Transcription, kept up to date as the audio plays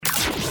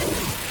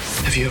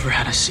Have you ever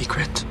had a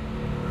secret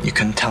you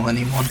couldn't tell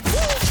anyone?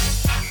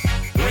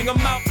 Bring 'em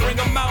out, bring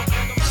 'em out.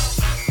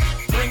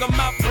 Bring 'em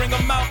out, bring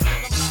 'em out.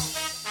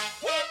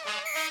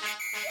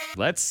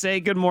 Let's say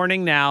good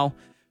morning now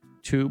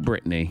to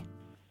Brittany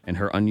and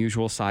her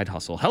unusual side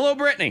hustle. Hello,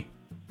 Brittany.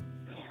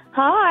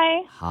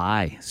 Hi.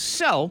 Hi.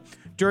 So,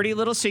 dirty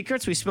little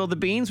secrets. We spill the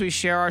beans. We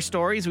share our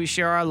stories. We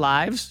share our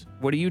lives.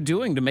 What are you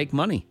doing to make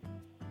money?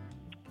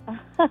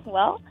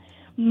 Well,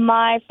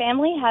 my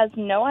family has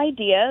no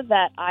idea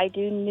that I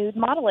do nude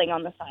modeling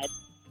on the side.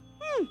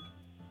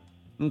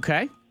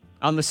 Okay.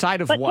 On the side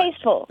of But what?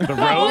 tasteful. The road?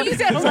 Oh, you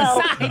said on the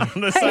side.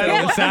 On the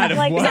side of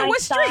like what? my What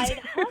street? side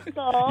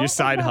hustle. Your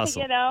side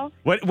hustle. You know?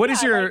 What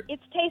is Yeah, your... like,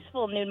 it's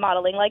tasteful nude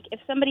modeling. Like if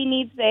somebody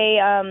needs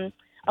a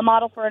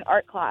model for an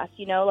art class,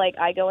 you know, like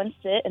I go and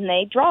sit and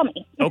they draw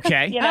me.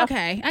 Okay. You know?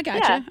 Okay, I got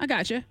Yeah. you. I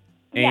got you.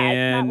 Yeah, it's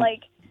And... not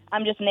like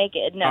I'm just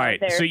naked. No. All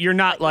right, they're, so you're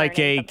not like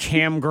learning a something.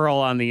 cam girl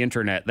on the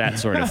internet, that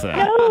sort of thing.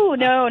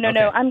 No. Okay.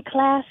 I'm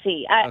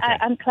classy.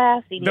 I'm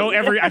classy. No,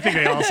 nude. I think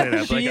they all say that.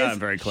 Like, She oh, is- I'm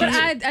very But close.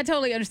 I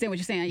totally understand what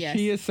you're saying. Yes.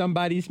 She is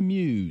somebody's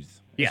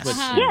muse. Yes.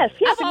 Uh-huh. Yes,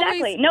 I've exactly.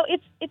 always- No,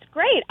 it's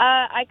great.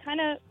 I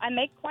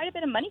make quite a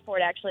bit of money for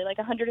it actually, like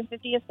 $150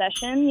 a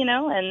session, you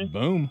know, and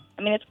Boom.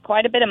 I mean it's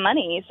quite a bit of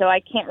money, so I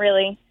can't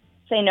really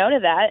say no to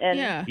that. And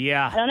Yeah. I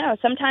Yeah. don't know.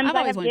 Sometimes I've I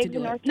always have wanted to gigs do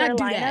in it. North Not do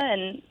Carolina, that.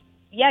 and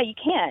yeah, you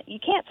can't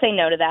say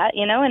no to that,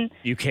 you know. And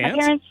You my can't?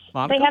 parents,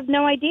 Monica? they have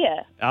no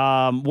idea.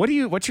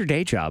 What's your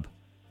day job?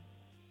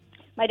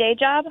 My day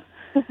job,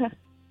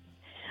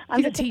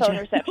 I'm She's a just a phone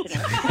teacher.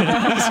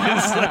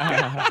 receptionist.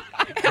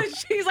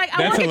 She's like,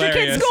 I That's work at your kid's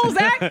hilarious. school,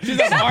 Zach.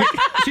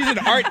 She's an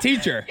art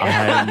teacher. no,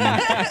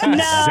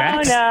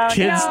 Zach's no,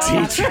 kid's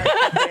no, teacher.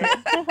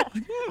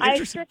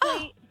 I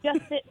strictly just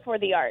sit for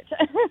the art.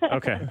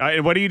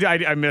 Okay. What do you do?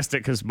 I missed it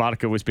because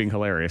Monica was being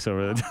hilarious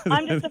over the...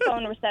 I'm just a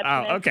phone receptionist.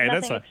 Oh, okay,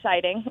 that's Nothing fine.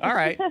 exciting. All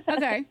right.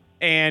 Okay.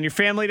 And your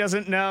family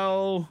doesn't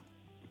know?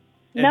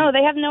 No,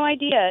 they have no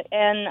idea.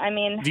 And I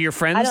mean, Do your I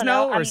friends don't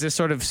know? know. Or is this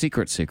sort of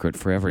secret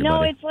for everybody?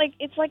 no, it's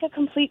like a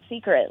complete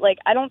secret. Like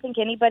I don't think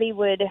anybody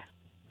would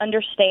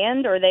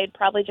understand, or they'd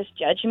probably just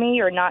judge me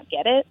or not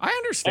get it. I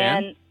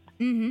understand.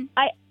 And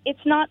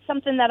it's not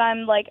something that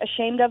I'm like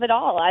ashamed of at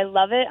all. I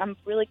love it. I'm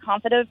really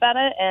confident about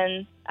it,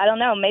 and I don't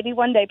know. Maybe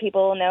one day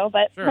people will know,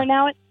 but Sure. for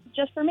now, it's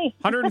just for me.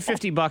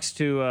 $150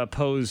 to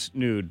pose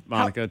nude,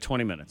 Monica,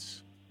 20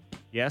 minutes.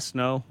 Yes,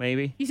 no,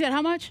 maybe? You said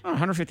how much? Oh,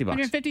 $150.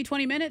 150,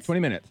 20 minutes? 20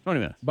 minutes. 20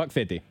 minutes.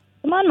 $1.50.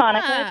 Come on,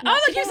 Monica. Ah. It's not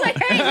Oh, look, you're too like,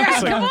 much. hey, Zach,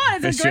 It's like- come on.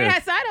 It's it's a great your-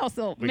 ass side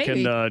hustle. We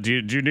Maybe. can, do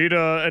you need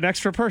an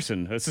extra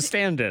person? It's a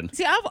stand-in.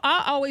 See,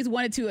 I always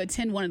wanted to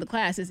attend one of the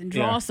classes and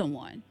draw Yeah.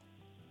 someone.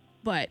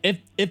 But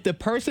If the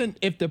person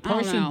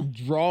know.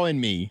 drawing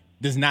me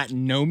does not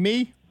know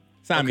me,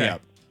 sign me Okay.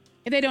 up.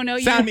 if they don't know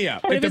you, Sign me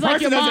up. But if the it's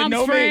like your person doesn't mom's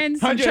know friends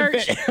from me,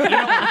 church.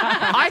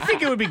 I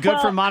think it would be good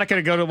for Monica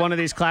to go to one of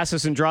these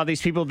classes and draw these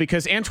people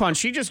because Antoine,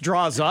 she just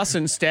draws us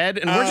instead,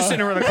 and we're just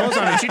sitting there with our clothes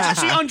on, and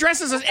she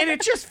undresses us, and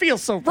it just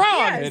feels so wrong.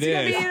 Yes, It you're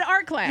gonna is. be in an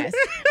art class,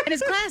 and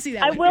it's classy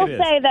that I way. will It is.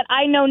 say that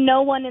I know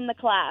no one in the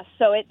class,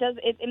 so it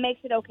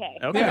makes it okay.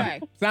 Okay. Yeah.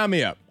 Sign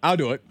me up. I'll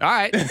do it. All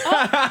right.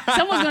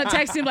 Someone's gonna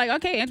text him like,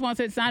 "Okay, Antoine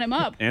said sign him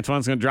up."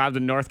 Antoine's going to drive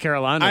to North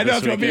Carolina I know this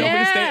it's going to be weekend.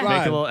 over the state Yeah. Make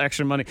line. a little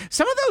extra money.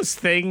 Some of those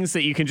things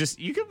that you can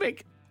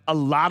make a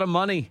lot of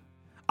money.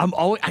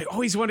 I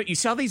always wonder, you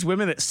saw these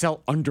women that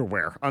sell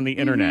underwear on the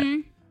internet.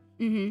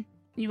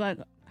 You're like,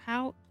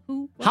 how?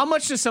 Who? What? How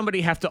much does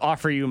somebody have to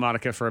offer you,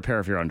 Monica, for a pair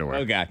of your underwear?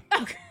 Oh, God.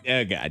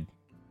 Oh, God.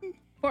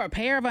 For a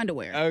pair of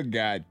underwear? Oh,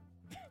 God.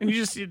 And you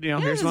just, here's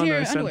just one. here,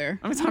 that I sent- underwear.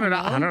 I mean, it's I don't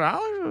know.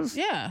 $100.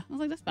 Yeah, I was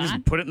like, that's fine.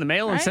 Just put it in the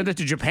mail and Right. send it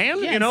to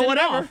Japan. Yeah, send it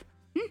whatever. off.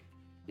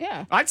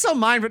 Yeah. I'd sell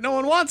mine, but no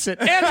one wants it.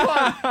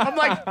 Antoine, I'm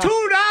like,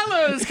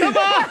 $2. Come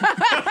on.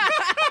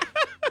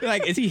 You're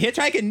like, is he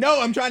hitchhiking?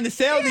 No, I'm trying to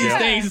sell these Yeah.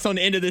 things. It's on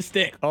the end of the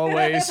stick.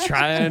 Always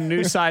trying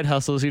new side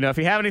hustles. If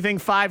you have anything,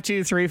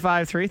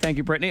 52353. Thank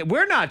you, Brittany.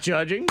 We're not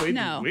judging.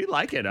 No. We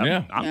like it.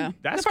 Yeah. Yeah.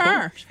 That's Good for cool.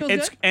 her. She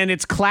feels good. And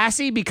it's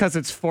classy because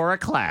it's for a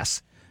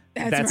class.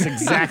 That's right.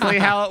 exactly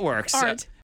how it works. Art.